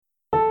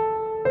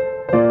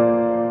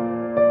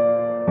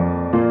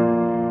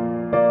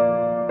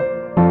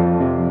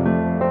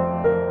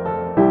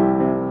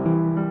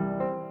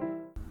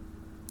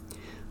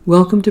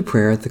Welcome to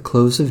prayer at the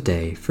close of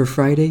day for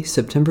Friday,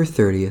 September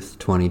 30th,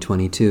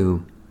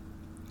 2022.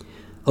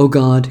 O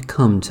God,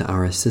 come to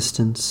our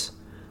assistance.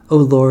 O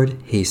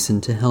Lord,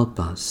 hasten to help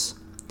us.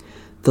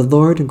 The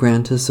Lord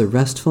grant us a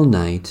restful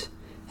night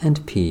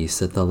and peace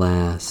at the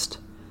last.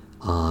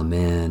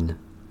 Amen.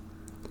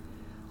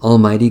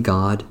 Almighty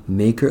God,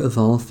 maker of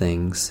all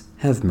things,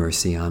 have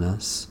mercy on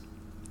us.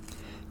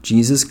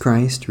 Jesus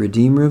Christ,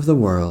 Redeemer of the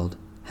world,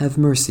 have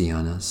mercy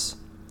on us.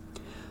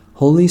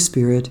 Holy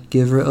Spirit,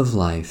 giver of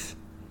life,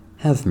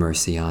 have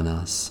mercy on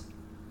us.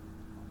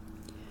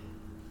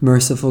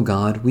 Merciful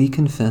God, we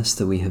confess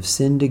that we have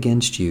sinned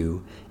against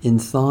you in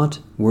thought,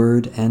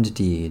 word, and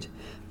deed,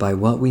 by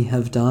what we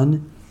have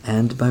done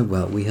and by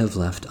what we have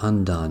left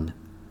undone.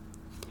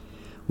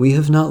 We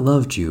have not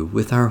loved you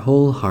with our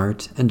whole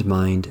heart and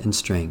mind and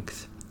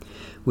strength.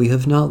 We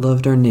have not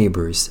loved our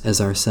neighbors as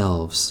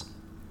ourselves.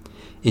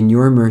 In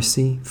your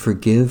mercy,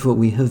 forgive what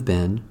we have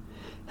been,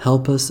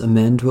 help us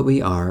amend what we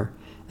are,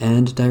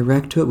 and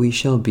direct what we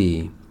shall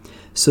be,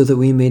 so that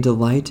we may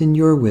delight in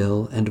your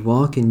will and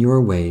walk in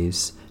your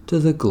ways to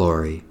the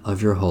glory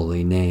of your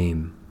holy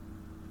name.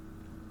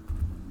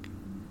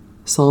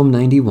 Psalm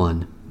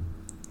 91.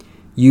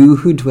 You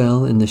who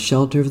dwell in the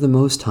shelter of the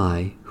Most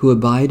High, who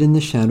abide in the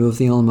shadow of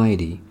the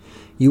Almighty,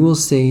 you will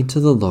say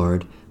to the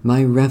Lord,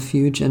 my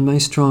refuge and my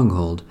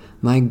stronghold,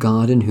 my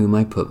God in whom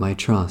I put my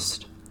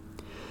trust.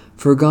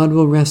 For God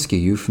will rescue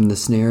you from the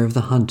snare of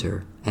the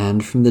hunter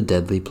and from the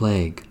deadly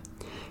plague.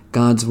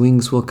 God's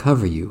wings will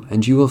cover you,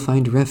 and you will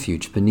find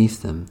refuge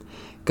beneath them.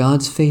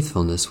 God's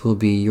faithfulness will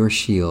be your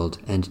shield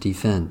and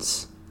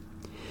defense.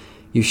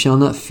 You shall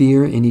not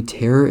fear any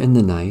terror in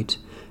the night,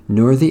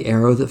 nor the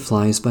arrow that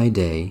flies by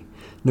day,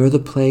 nor the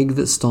plague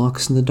that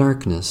stalks in the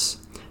darkness,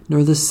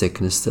 nor the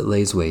sickness that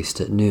lays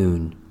waste at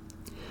noon.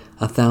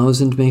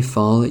 1,000 may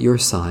fall at your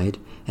side,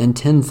 and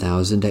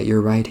 10,000 at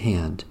your right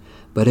hand,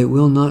 but it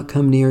will not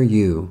come near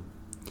you.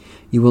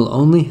 You will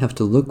only have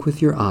to look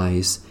with your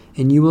eyes,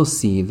 and you will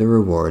see the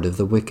reward of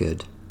the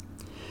wicked.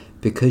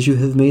 Because you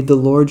have made the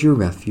Lord your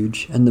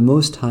refuge, and the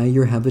Most High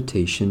your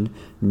habitation,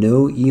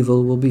 no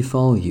evil will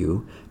befall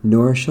you,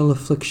 nor shall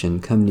affliction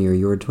come near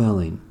your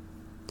dwelling.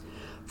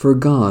 For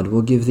God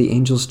will give the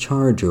angels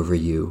charge over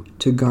you,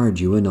 to guard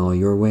you in all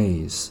your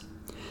ways.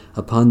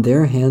 Upon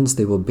their hands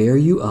they will bear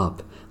you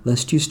up,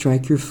 lest you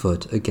strike your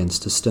foot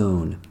against a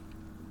stone.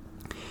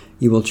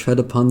 You will tread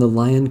upon the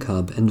lion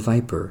cub and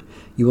viper,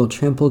 you will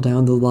trample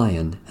down the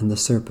lion and the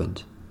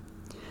serpent.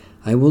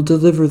 I will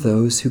deliver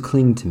those who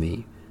cling to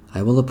me.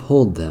 I will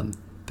uphold them,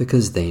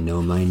 because they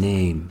know my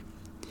name.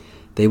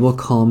 They will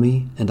call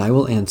me, and I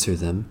will answer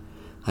them.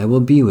 I will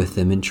be with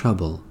them in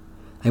trouble.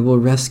 I will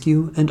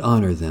rescue and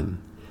honor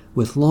them.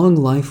 With long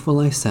life will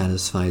I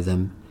satisfy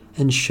them,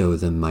 and show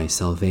them my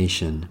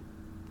salvation.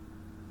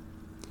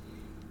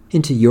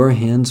 Into your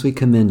hands we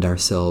commend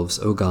ourselves,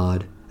 O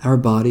God, our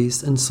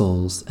bodies and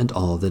souls, and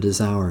all that is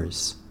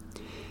ours.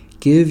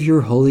 Give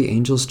your holy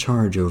angels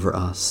charge over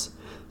us,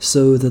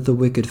 so that the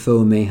wicked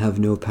foe may have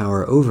no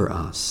power over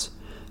us,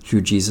 through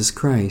Jesus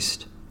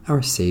Christ,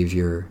 our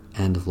Savior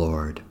and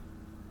Lord.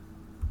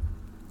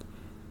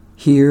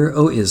 Hear,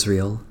 O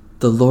Israel,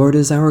 the Lord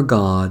is our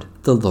God,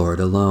 the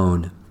Lord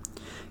alone.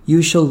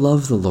 You shall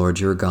love the Lord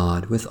your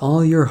God with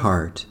all your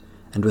heart,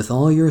 and with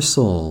all your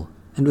soul,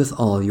 and with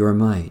all your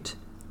might.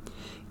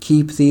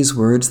 Keep these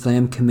words that I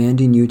am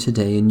commanding you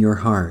today in your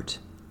heart.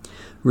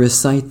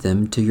 Recite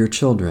them to your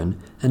children,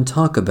 and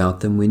talk about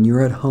them when you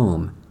are at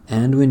home,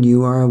 and when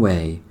you are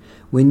away,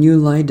 when you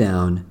lie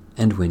down,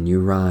 and when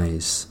you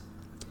rise.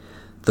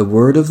 The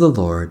word of the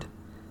Lord.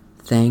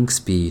 Thanks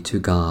be to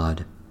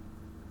God.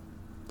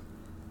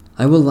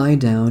 I will lie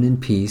down in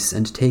peace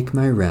and take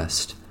my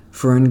rest,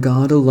 for in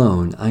God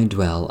alone I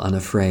dwell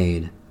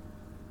unafraid.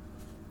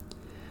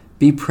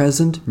 Be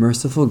present,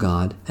 merciful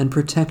God, and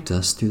protect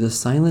us through the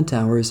silent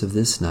hours of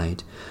this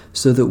night,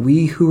 so that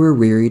we who are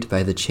wearied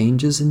by the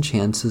changes and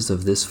chances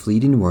of this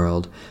fleeting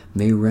world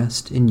may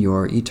rest in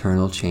your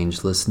eternal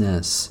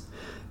changelessness.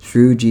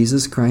 Through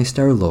Jesus Christ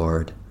our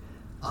Lord.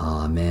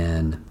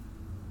 Amen.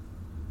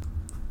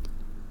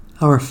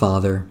 Our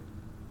Father,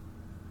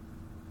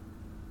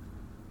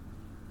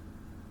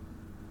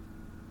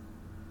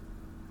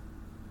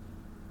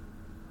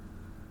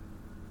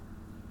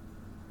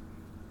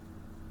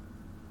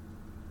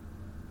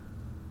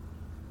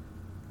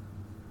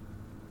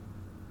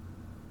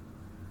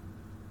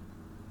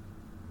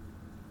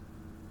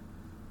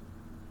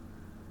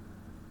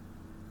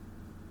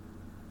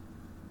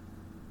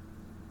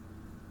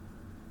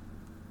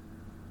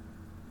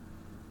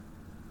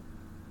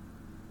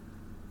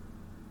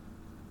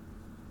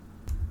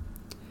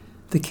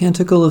 the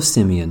Canticle of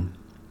Simeon.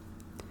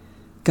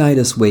 Guide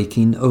us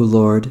waking, O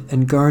Lord,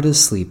 and guard us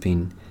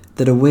sleeping,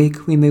 that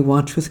awake we may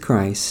watch with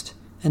Christ,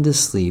 and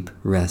asleep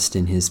rest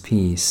in his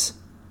peace.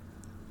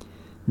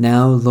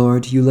 Now,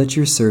 Lord, you let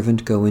your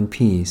servant go in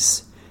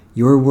peace.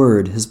 Your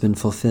word has been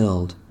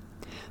fulfilled.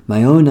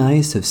 My own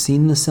eyes have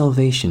seen the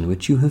salvation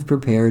which you have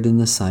prepared in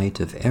the sight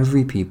of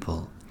every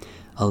people,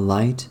 a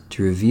light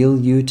to reveal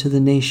you to the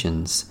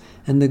nations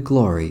and the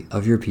glory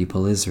of your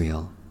people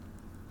Israel.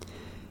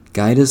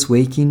 Guide us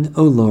waking,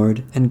 O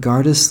Lord, and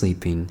guard us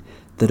sleeping,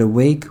 that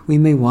awake we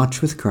may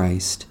watch with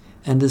Christ,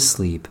 and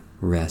asleep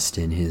rest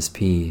in his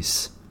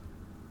peace.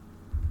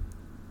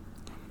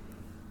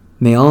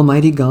 May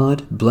Almighty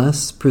God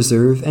bless,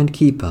 preserve, and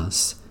keep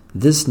us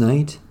this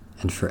night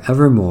and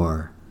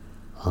forevermore.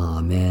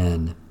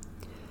 Amen.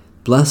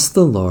 Bless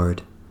the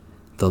Lord.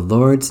 The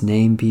Lord's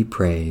name be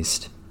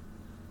praised.